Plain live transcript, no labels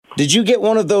Did you get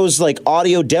one of those like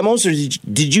audio demos, or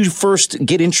did you first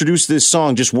get introduced to this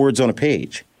song just words on a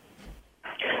page?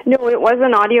 No, it was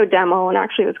an audio demo, and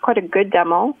actually it was quite a good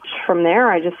demo. From there,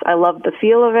 I loved the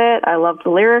feel of it. I loved the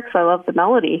lyrics. I loved the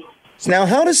melody. So now,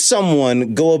 how does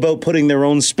someone go about putting their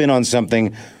own spin on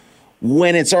something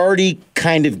when it's already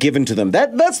kind of given to them?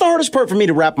 That's the hardest part for me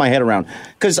to wrap my head around,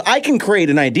 because I can create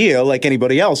an idea like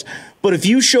anybody else, but if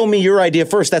you show me your idea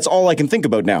first, that's all I can think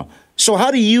about now. So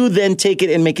how do you then take it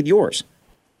and make it yours?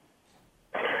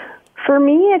 For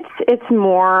me, it's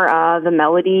more the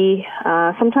melody.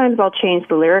 Sometimes I'll change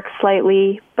the lyrics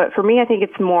slightly, but for me, I think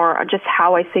it's more just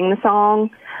how I sing the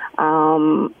song,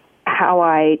 how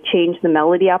I change the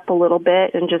melody up a little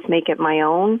bit and just make it my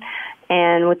own.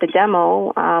 And with the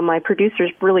demo, my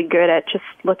producer's really good at just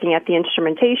looking at the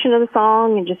instrumentation of the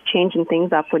song and just changing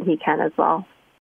things up when he can as well.